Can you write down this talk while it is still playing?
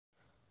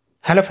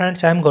Hello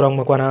friends, I am Gaurang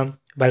Makwana.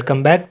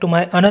 Welcome back to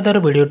my another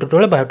video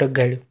tutorial Biotech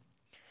guide.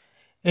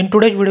 In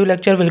today's video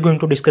lecture, we're going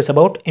to discuss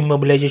about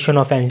immobilization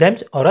of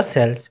enzymes or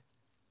cells.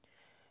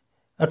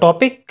 A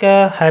topic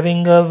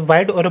having a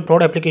wide or a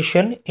broad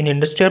application in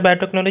industrial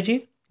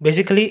biotechnology,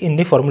 basically in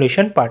the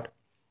formulation part.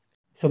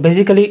 So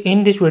basically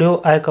in this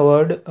video, I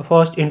covered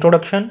first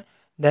introduction,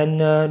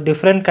 then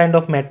different kind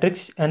of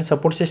metrics and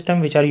support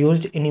system which are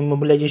used in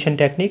immobilization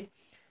technique,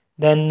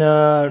 then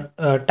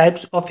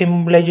types of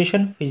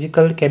immobilization,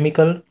 physical,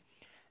 chemical,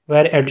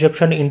 where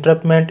adsorption,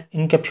 entrapment,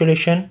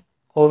 encapsulation,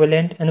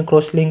 covalent and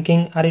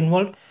cross-linking are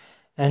involved,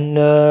 and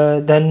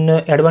then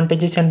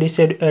advantages and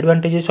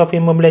disadvantages of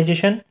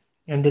immobilization,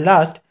 and the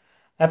last,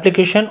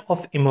 application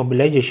of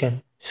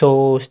immobilization.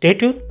 So stay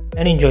tuned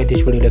and enjoy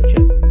this video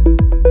lecture.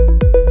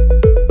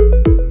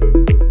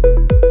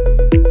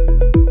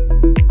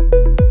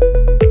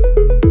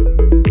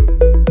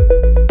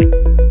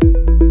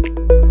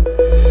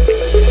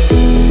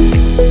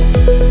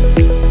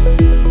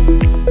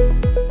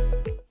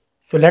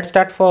 So let's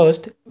start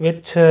first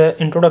with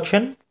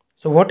introduction.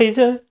 So what is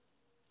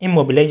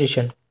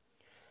immobilization?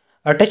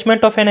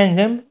 Attachment of an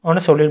enzyme on a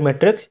solid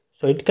matrix,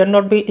 so it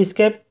cannot be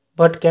escaped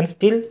but can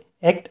still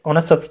act on a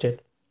substrate.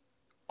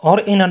 Or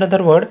in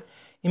another word,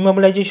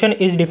 immobilization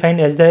is defined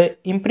as the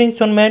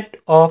imprisonment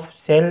of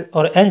cell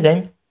or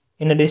enzyme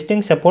in a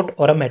distinct support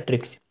or a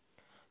matrix.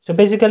 So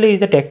basically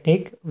is the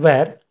technique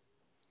where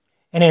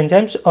an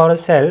enzyme or a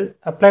cell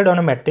applied on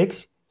a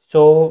matrix,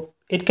 so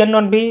it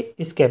cannot be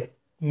escaped.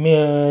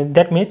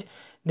 That means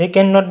they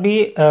cannot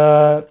be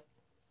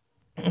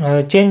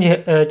change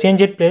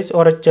its place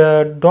or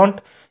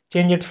don't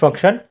change its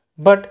function,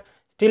 but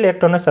still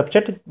act on a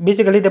substrate.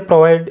 Basically the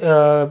provide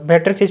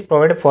matrix is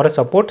provided for a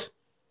support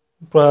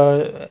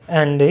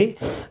and the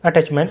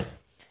attachment.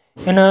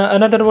 In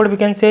another word we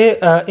can say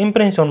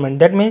imprisonment.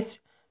 That means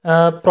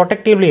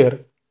protective layer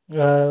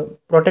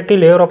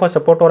of a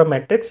support or a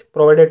matrix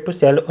provided to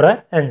cell or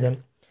a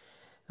enzyme.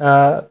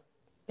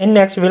 In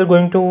next we are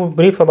going to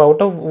brief about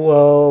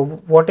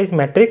what is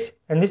matrix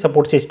and the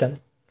support system.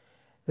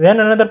 Then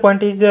another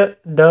point is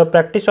the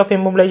practice of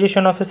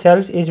immobilization of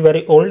cells is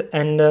very old,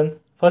 and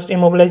first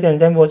immobilized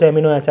enzyme was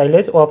amino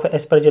acylase of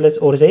Aspergillus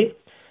oryzae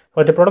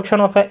for the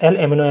production of L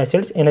amino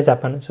acids in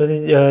Japan. So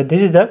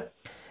this is the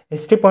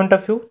history point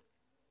of view,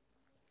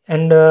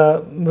 and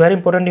very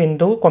important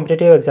into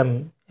competitive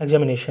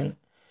examination.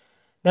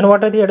 Then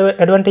what are the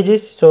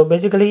advantages? So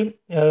basically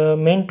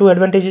main two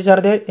advantages are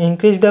there: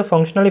 increase the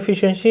functional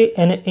efficiency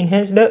and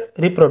enhance the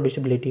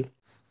reproducibility.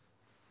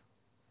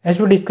 As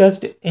we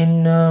discussed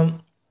in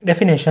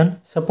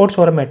definition, supports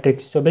or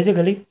matrix. So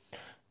basically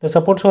the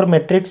supports or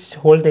matrix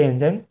hold the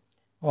enzyme,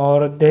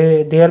 or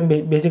they are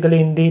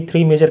basically in the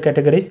three major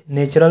categories: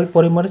 natural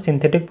polymers,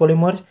 synthetic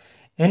polymers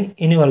and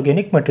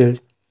inorganic materials.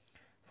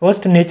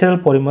 First, natural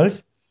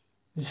polymers.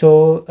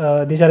 So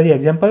these are the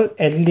example: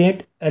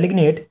 alignate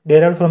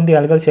derived from the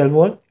algal cell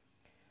wall,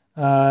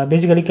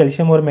 basically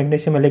calcium or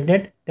magnesium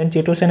alignate. Then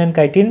chitosan and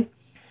chitin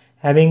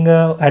having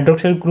a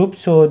hydroxyl group,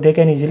 so they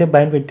can easily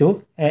bind with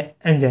two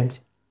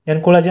enzymes.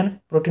 Then collagen,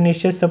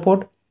 proteinaceous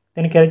support.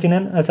 Then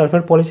carrageenan, a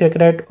sulfur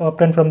polysaccharide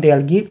obtained from the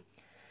algae.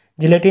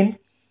 Gelatin,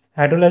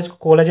 hydrolyzed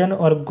collagen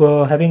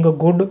or having a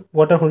good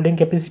water holding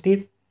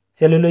capacity.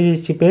 Cellulose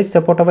is cheapest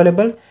support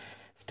available.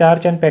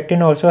 Starch and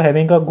pectin also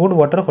having a good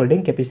water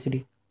holding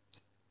capacity.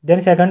 Then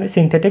second,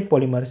 synthetic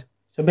polymers.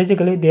 So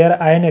basically they are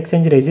ion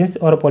exchange resins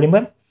or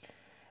polymer.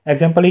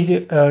 Example is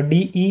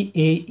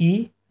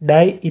DEAE,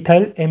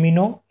 diethyl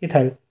amino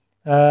ethyl,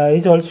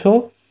 is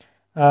also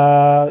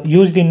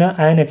used in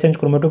ion exchange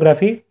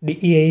chromatography.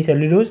 DEAE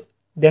cellulose.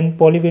 Then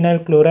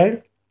polyvinyl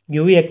chloride,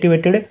 UV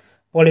activated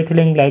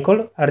polyethylene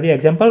glycol are the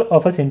example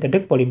of a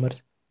synthetic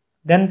polymers.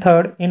 Then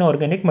third,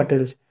 inorganic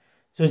materials.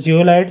 So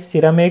zeolites,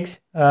 ceramics,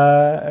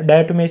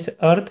 diatomaceous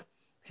earth,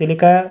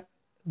 silica,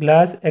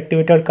 glass,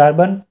 activated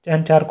carbon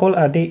and charcoal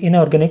are the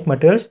inorganic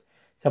materials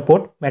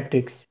support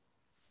matrix.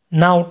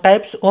 Now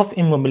types of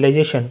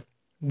immobilization.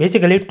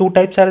 Basically two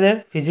types are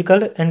there: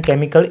 physical and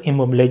chemical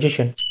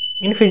immobilization.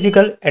 In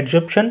physical,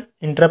 adsorption,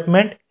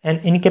 entrapment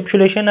and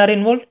encapsulation are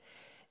involved,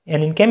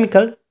 and in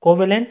chemical,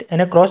 covalent and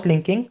a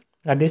cross-linking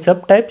are the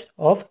subtypes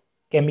of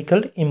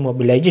chemical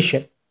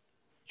immobilization.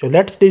 So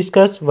let's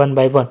discuss one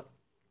by one.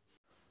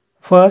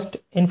 First,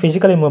 in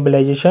physical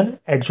immobilization,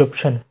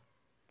 adsorption.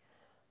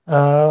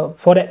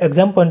 For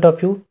exam point of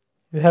view,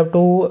 you have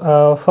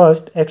to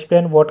first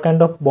explain what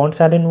kind of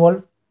bonds are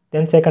involved.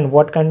 Then second,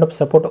 what kind of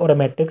support or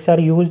matrix are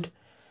used.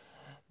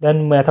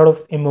 Then method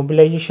of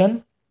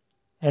immobilization.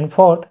 And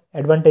fourth,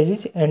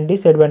 advantages and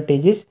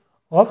disadvantages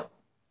of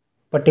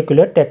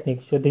particular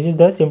technique. So this is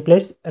the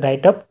simplest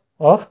write-up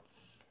of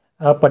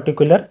a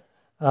particular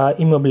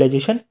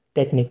immobilization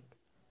technique.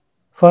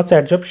 First,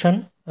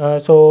 adsorption.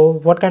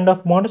 So what kind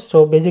of bonds?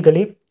 So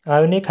basically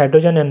ionic,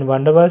 hydrogen and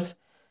van der Waals.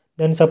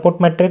 Then support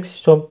matrix.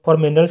 So for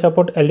mineral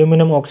support,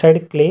 aluminum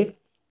oxide, clay.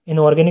 In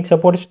organic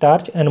support,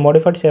 starch and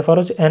modified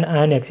saccharose and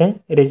ion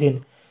exchange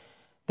resin.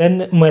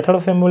 Then method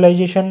of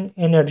immobilization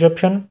in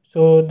adsorption.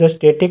 So the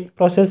static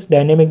process,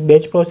 dynamic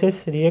batch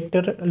process,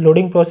 reactor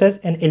loading process,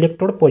 and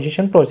electrode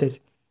position process.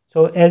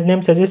 So as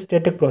name suggests,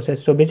 static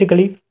process. So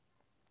basically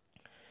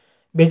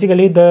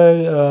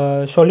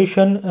the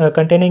solution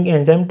containing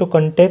enzyme to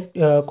contact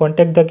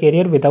the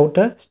carrier without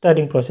a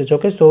stirring process.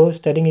 Okay, so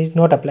stirring is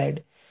not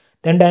applied.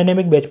 Then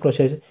dynamic batch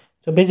process.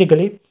 So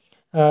basically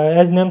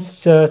as name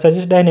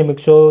suggests, dynamic,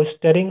 so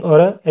stirring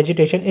or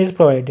agitation is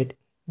provided.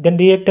 Then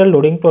reactor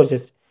loading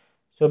process.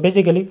 So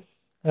basically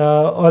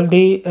all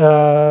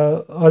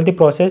the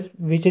process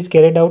which is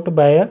carried out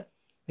by a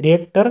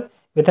reactor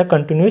with a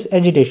continuous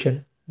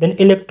agitation. Then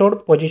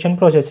electrode position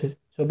processes.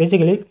 So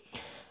basically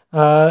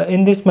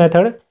in this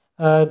method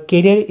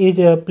carrier is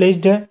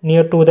placed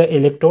near to the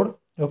electrode,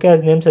 okay,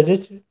 as name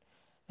suggests,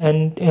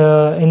 and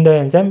in the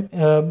enzyme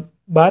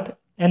bath,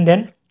 and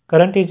then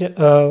current is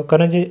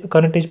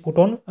put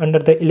on under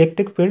the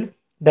electric field.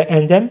 The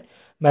enzyme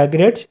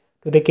migrates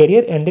to the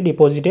carrier and they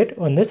deposit it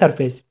on the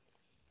surface.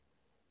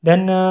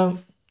 Then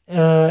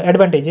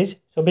advantages.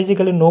 So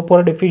basically no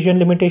power diffusion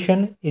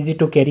limitation, easy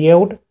to carry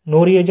out,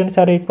 no reagents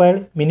are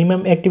required,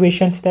 minimum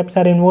activation steps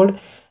are involved,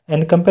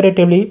 and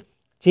comparatively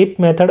cheap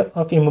method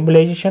of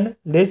immobilization,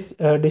 less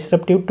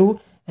disruptive to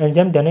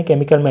enzyme than a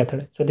chemical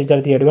method. So these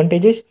are the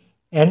advantages.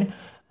 And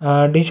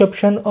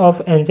disruption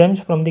of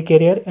enzymes from the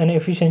carrier and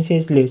efficiency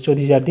is less. So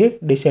these are the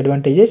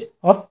disadvantages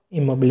of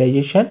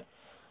immobilization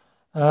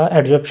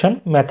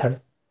adsorption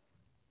method.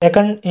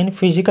 Second, in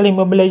physical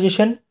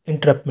immobilization,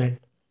 entrapment.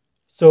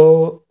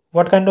 So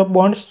what kind of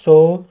bonds?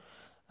 So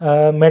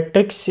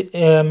matrix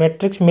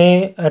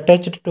may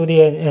attach to the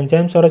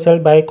enzymes or a cell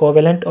by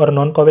covalent or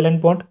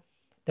non-covalent bond.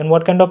 Then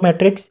what kind of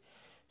matrix?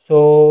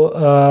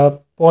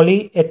 So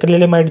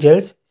polyacrylamide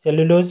gels,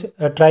 cellulose,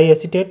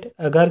 triacetate,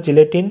 agar,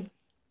 gelatin,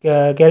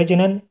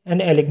 carrageenan,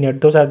 and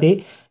alignate. Those are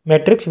the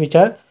matrix which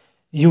are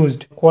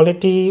used.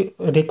 Quality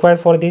required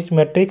for this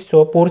matrix.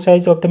 So pore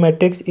size of the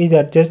matrix is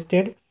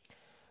adjusted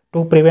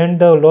to prevent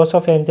the loss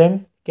of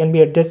enzyme, can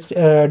be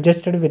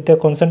adjusted with the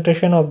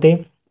concentration of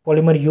the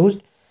polymer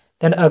used.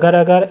 Then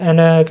agar and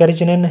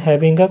carrageenan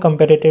having a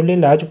comparatively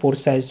large pore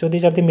size. So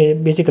these are the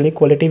basically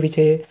quality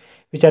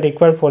which are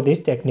required for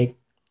this technique.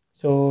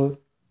 So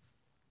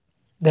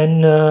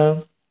then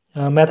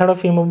method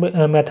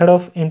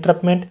of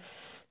entrapment.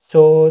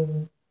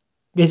 So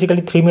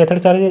basically three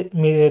methods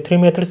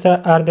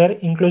are there: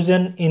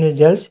 inclusion in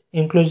gels,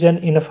 inclusion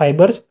in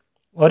fibers,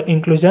 or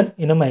inclusion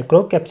in a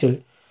micro capsule.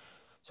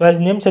 So as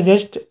name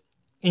suggests,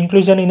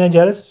 inclusion in a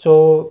gels.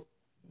 So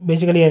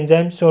basically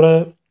enzymes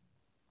or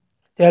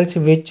cells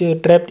which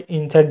trapped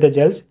inside the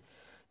gels.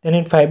 Then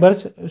in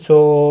fibers,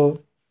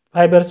 so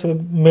fibers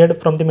made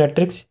from the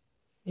matrix,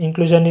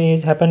 inclusion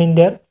is happening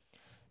there.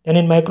 Then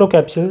in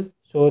microcapsule,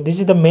 so this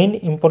is the main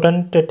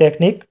important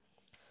technique.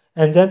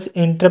 Enzymes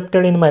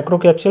interrupted in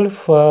microcapsule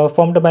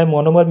formed by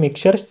monomer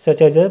mixtures such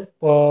as a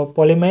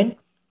polyamine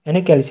and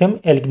a calcium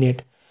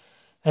aligninate.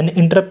 And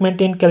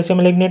entrapment in calcium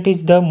aligninate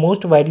is the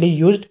most widely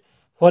used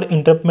for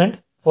entrapment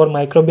for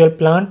microbial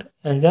plant,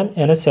 enzyme,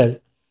 and a cell.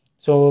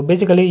 So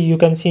basically you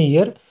can see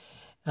here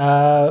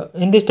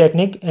in this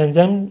technique,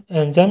 enzyme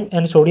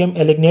and sodium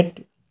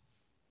alignate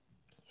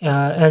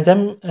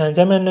enzyme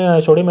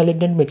and sodium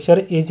alignate mixture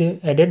is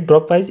added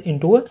dropwise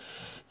into a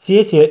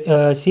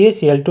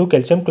CaCl2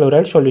 calcium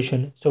chloride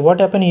solution. So what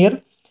happen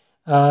here?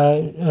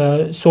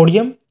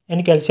 Sodium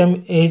and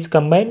calcium is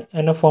combined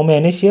and form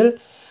NaCl,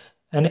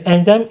 and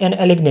enzyme and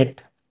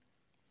alignate,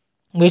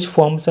 which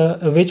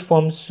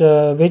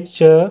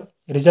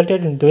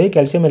resulted into a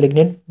calcium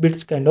alignate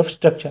bits kind of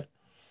structure.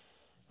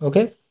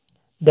 Okay.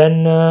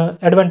 Then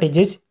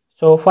advantages.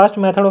 So fast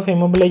method of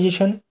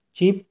immobilization,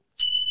 cheap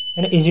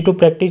and easy to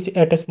practice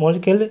at a small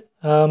scale.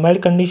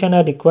 Mild condition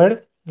are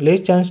required, less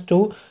chance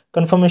to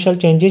conformational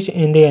changes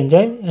in the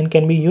enzyme, and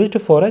can be used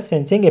for a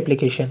sensing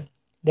application.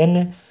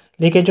 Then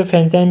leakage of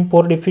enzyme,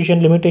 pore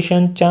diffusion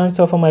limitation, chance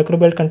of a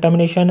microbial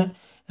contamination,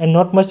 and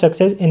not much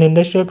success in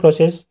industrial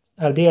process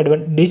are the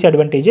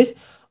disadvantages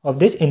of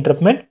this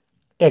entrapment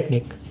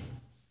technique.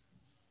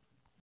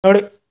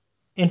 Third,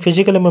 in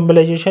physical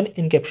immobilization,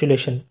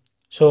 encapsulation.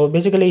 So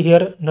basically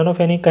here none of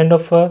any kind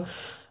of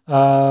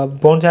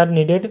bonds are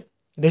needed.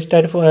 This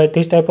type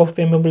of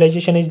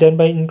immobilization is done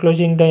by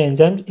enclosing the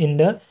enzymes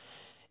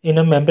in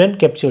a membrane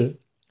capsule,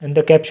 and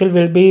the capsule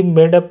will be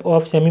made up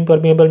of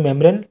semi-permeable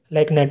membrane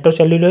like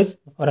nitrocellulose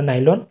or a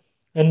nylon.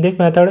 And this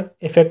method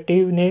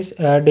effectiveness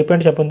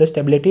depends upon the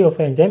stability of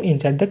enzyme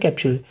inside the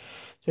capsule.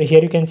 So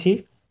here you can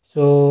see.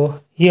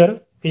 So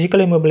here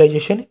physical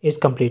immobilization is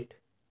complete.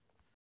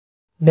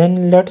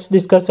 Then let's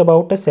discuss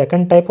about a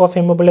second type of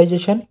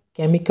immobilization,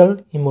 chemical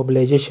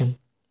immobilization,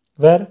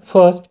 where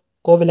first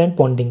covalent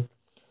bonding.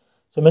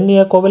 So mainly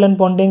a covalent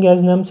bonding,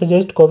 as name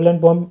suggests,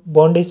 covalent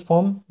bond is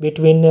formed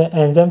between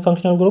enzyme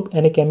functional group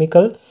and a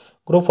chemical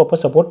group of a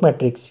support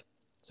matrix.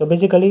 So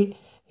basically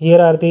here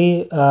are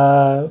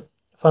the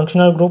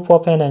functional group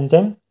of an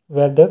enzyme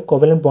where the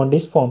covalent bond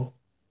is formed.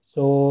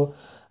 So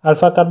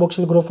alpha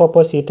carboxyl group of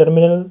a C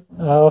terminal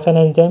of an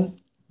enzyme,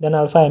 then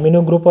alpha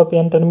amino group of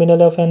N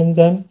terminal of an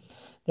enzyme,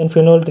 then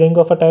phenol ring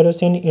of a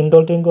tyrosine,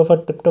 indole ring of a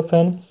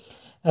tryptophan,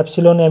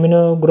 epsilon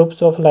amino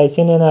groups of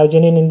lysine and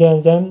arginine in the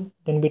enzyme,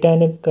 then beta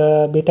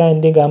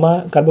and the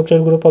gamma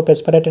carboxyl group of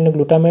aspartate and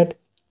glutamate,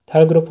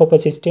 third group of a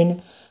cysteine,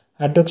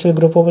 hydroxyl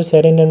group of a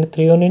serine and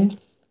threonine,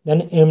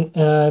 then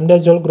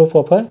imidazole group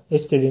of a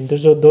histidine.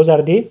 Those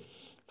are the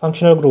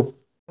functional group.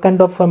 What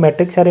kind of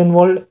matrix are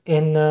involved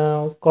in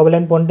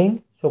covalent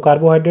bonding? So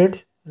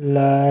carbohydrates,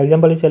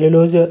 example is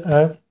cellulose,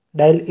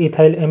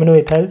 diethyl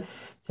aminoethyl,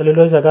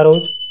 cellulose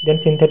agarose, then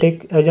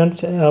synthetic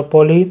agents,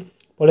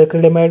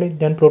 polyacrylamide,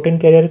 then protein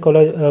carrier,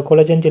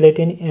 collagen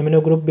gelatin,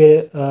 amino group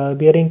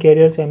bearing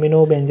carriers,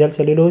 amino benzyl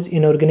cellulose,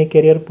 inorganic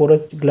carrier,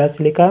 porous glass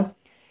silica,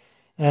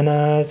 and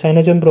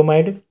cyanogen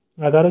bromide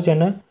agarose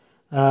and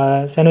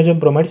cyanogen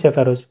bromide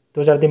saccharose.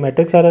 Those are the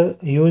matrix are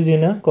used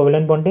in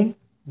covalent bonding.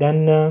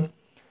 Then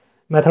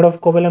method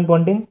of covalent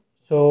bonding.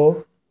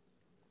 So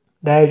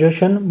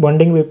diazotroption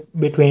bonding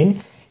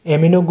between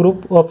amino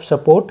group of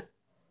support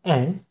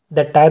and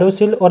the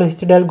tyrosyl or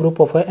histidyl group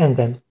of an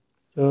enzyme.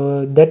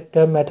 So that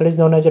method is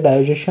known as a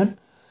diazotroption.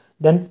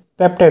 Then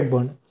peptide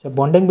bond. So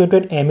bonding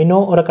between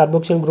amino or a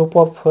carboxyl group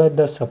of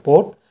the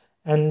support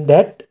and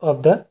that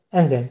of the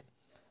enzyme.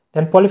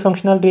 Then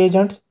polyfunctional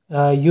reagents,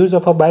 use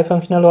of a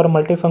bifunctional or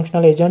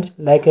multifunctional agents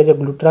like as a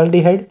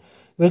glutaraldehyde,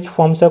 which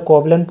forms a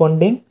covalent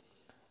bonding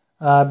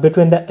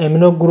between the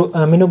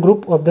amino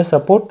group of the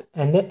support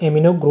and the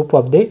amino group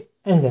of the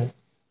enzyme.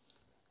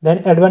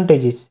 Then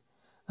advantages: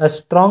 a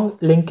strong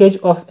linkage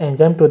of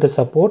enzyme to the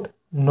support,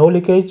 no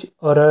leakage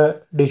or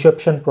a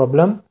desorption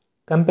problem,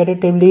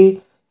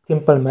 comparatively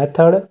simple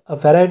method, a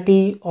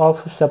variety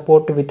of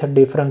support with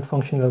different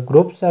functional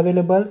groups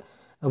available,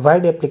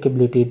 wide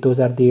applicability. Those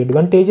are the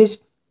advantages.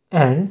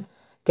 And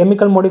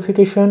chemical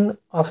modification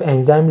of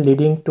enzyme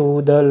leading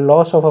to the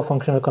loss of a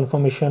functional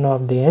conformation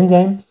of the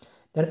enzyme.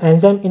 Then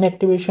enzyme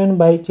inactivation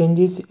by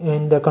changes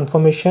in the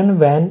conformation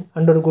when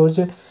undergoes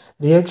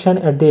reaction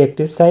at the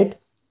active site.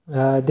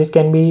 This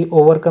can be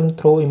overcome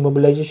through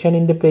immobilization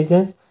in the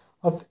presence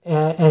of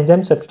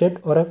enzyme substrate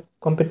or a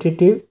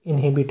competitive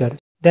inhibitor.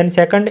 Then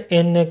second,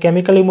 in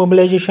chemical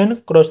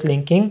immobilization,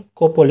 cross-linking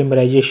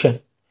copolymerization.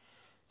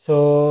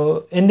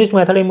 So in this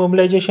method,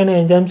 immobilization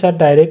enzymes are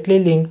directly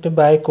linked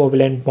by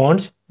covalent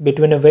bonds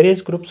between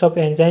various groups of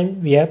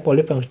enzyme via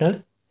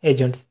polyfunctional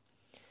agents.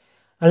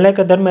 Unlike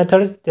other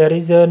methods, there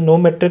is no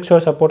matrix or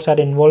supports are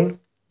involved.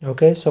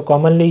 Okay, so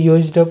commonly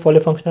used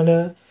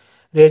polyfunctional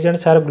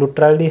reagents are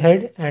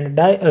glutaraldehyde and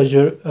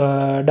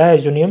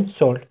diazonium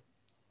salt.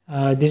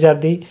 These are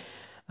the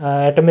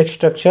atomic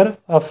structure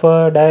of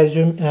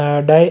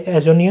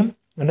diazonium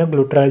and a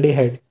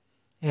glutaraldehyde,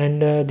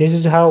 and this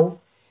is how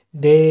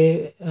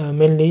they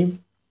mainly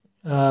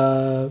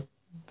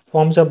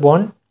forms a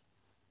bond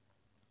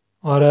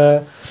or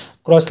a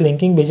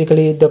cross-linking.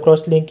 Basically, the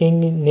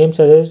cross-linking name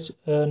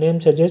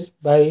suggests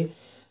by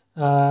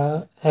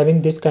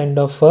having this kind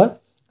of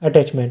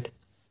attachment.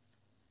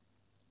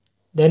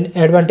 Then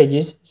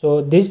advantages.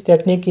 So this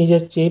technique is a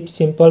cheap,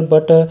 simple,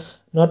 but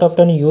not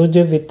often used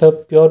with a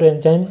pure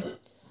enzyme.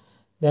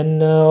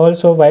 Then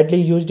also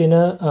widely used in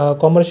a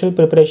commercial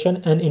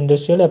preparation and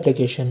industrial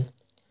application.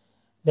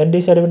 Then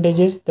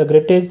disadvantages. The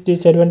greatest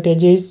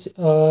disadvantages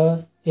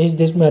is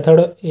this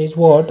method is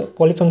what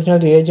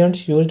polyfunctional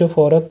reagents used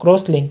for a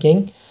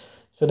cross-linking.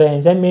 So the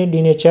enzyme may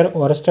denature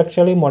or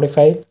structurally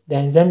modify the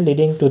enzyme,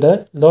 leading to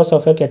the loss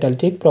of a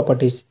catalytic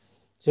properties.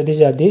 So this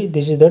is the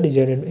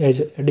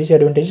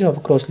disadvantages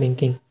of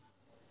cross-linking.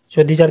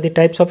 So these are the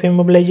types of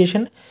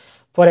immobilization.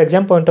 For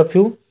exam point of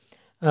view,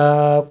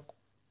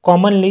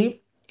 commonly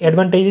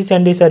advantages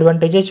and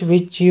disadvantages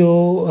which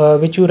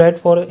you write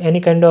for any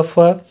kind of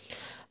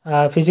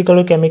physical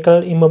or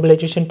chemical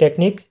immobilization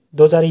techniques,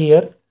 those are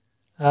here.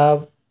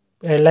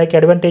 Like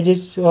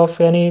advantages of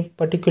any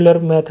particular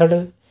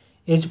method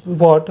is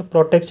what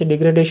protects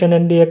degradation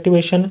and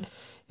deactivation,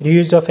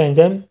 reuse of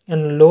enzyme,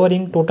 and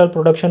lowering total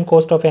production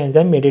cost of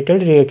enzyme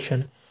mediated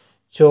reaction.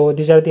 So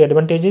these are the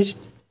advantages.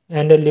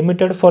 And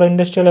limited for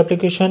industrial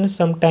application.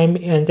 Sometimes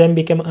enzyme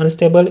become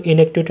unstable,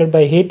 inactivated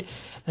by heat,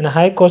 and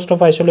high cost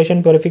of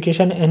isolation,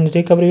 purification, and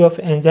recovery of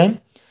enzyme.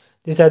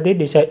 These are the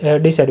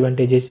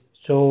disadvantages.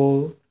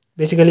 So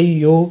basically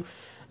you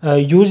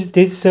use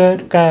these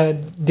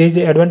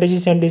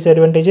advantages and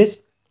disadvantages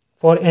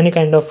for any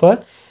kind of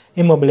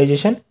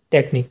immobilization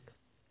technique.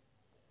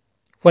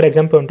 For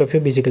example point of view,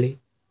 basically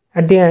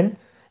at the end,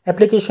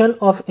 application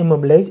of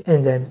immobilized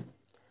enzyme.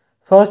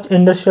 First,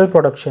 industrial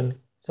production.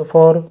 So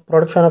for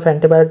production of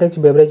antibiotics,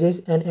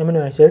 beverages, and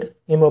amino acids,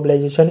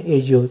 immobilization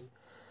is used.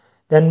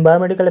 Then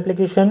biomedical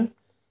application.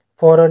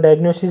 For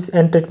diagnosis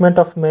and treatment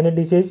of many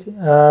diseases,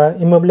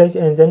 immobilized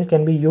enzymes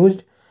can be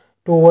used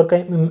to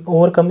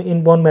overcome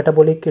inborn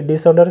metabolic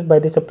disorders by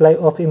the supply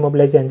of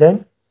immobilized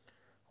enzyme.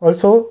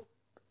 Also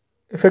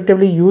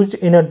effectively used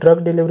in a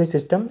drug delivery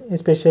system,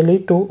 especially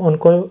to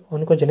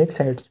oncogenic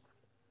sites.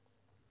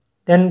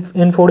 Then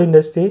in food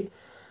industry,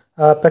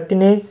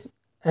 pectinase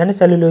and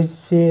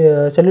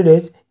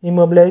cellulase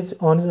immobilized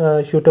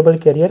on suitable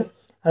carrier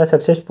are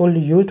successfully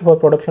used for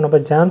production of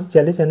jams,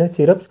 jellies, and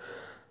syrups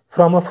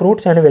from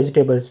fruits and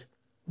vegetables.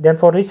 Then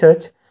for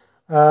research,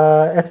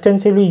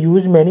 extensively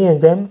use many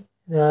enzymes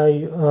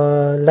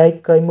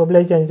like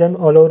immobilized enzyme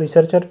allow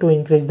researcher to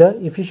increase the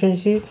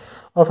efficiency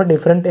of a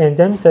different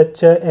enzyme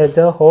such as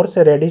a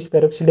horseradish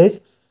peroxidase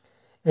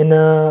in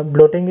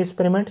bloating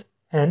experiments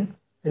and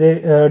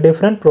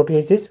different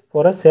proteases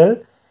for a cell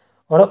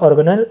or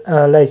organelle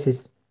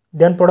lysis.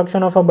 Then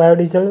production of a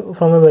biodiesel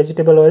from a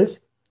vegetable oils.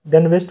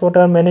 Then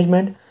wastewater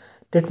management,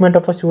 treatment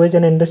of a sewage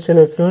and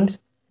industrial effluents.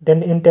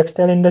 Then in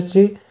textile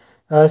industry,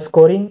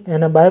 scoring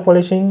and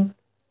biopolishing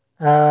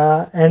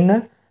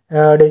and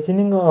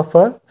designing of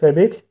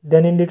fabrics.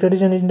 Then in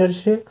detergent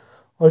industry,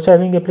 also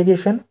having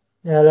application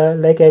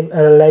like a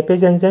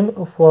lipase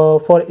enzyme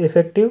for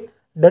effective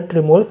dirt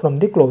removal from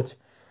the clothes.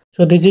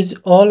 So this is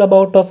all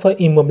about of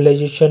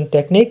immobilization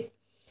technique.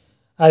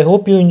 I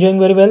hope you enjoying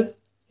very well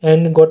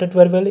and got it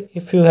very well.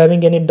 If you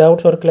having any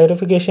doubts or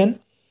clarification,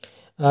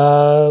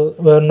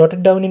 note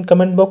it down in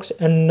comment box,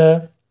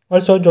 and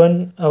also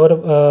join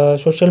our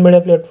social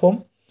media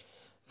platform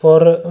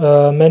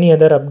for many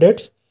other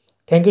updates.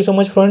 Thank you so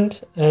much,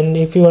 friends, and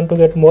if you want to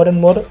get more and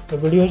more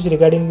videos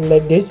regarding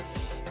like this,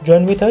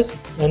 join with us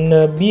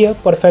and be a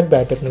perfect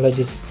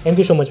biotechnologist. Thank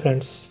you so much,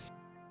 friends.